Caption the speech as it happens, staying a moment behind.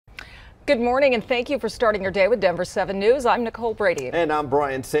Good morning and thank you for starting your day with Denver 7 News. I'm Nicole Brady. And I'm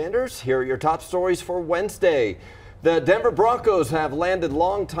Brian Sanders. Here are your top stories for Wednesday. The Denver Broncos have landed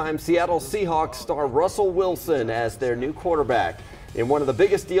longtime Seattle Seahawks star Russell Wilson as their new quarterback. In one of the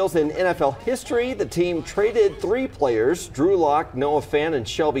biggest deals in NFL history, the team traded 3 players, Drew Lock, Noah Fant, and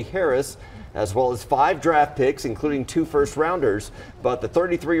Shelby Harris, as well as 5 draft picks, including 2 first-rounders. But the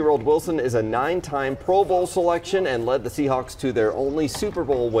 33-year-old Wilson is a 9-time Pro Bowl selection and led the Seahawks to their only Super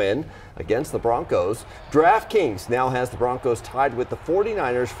Bowl win against the Broncos. DraftKings now has the Broncos tied with the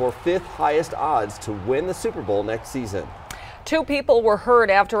 49ers for 5th highest odds to win the Super Bowl next season. 2 people were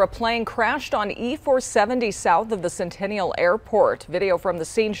hurt after a plane crashed on E-470 south of the Centennial Airport. Video from the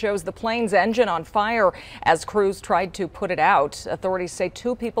scene shows the plane's engine on fire as crews tried to put it out. Authorities say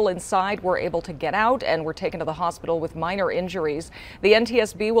 2 people inside were able to get out and were taken to the hospital with minor injuries. The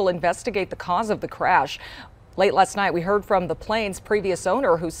NTSB will investigate the cause of the crash. Late last night, we heard from the plane's previous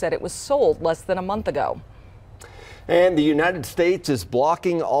owner, who said it was sold less than a month ago. And the United States is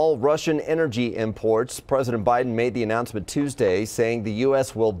blocking all Russian energy imports. President Biden made the announcement Tuesday, saying the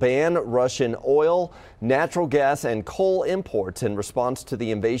U.S. will ban Russian oil, natural gas, and coal imports in response to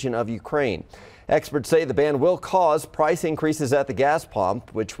the invasion of Ukraine. Experts say the ban will cause price increases at the gas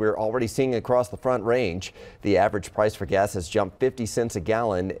pump, which we're already seeing across the Front Range. The average price for gas has jumped 50 cents a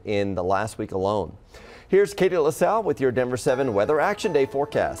gallon in the last week alone. Here's Katie LaSalle with your Denver 7 Weather Action Day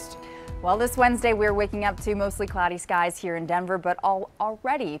forecast. Well, this Wednesday, we're waking up to mostly cloudy skies here in Denver, but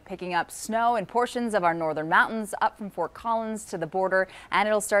already picking up snow in portions of our northern mountains up from Fort Collins to the border, and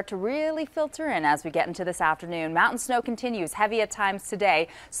it'll start to really filter in as we get into this afternoon. Mountain snow continues heavy at times today.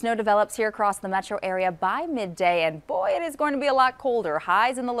 Snow develops here across the metro area by midday, and boy, it is going to be a lot colder.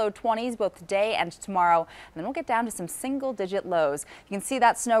 Highs in the low 20s both today and tomorrow, and then we'll get down to some single-digit lows. You can see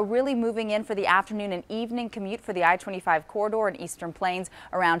that snow really moving in for the afternoon and evening commute for the I-25 corridor and Eastern Plains.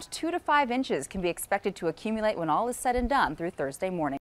 Around 2 to 5 inches can be expected to accumulate when all is said and done through Thursday morning.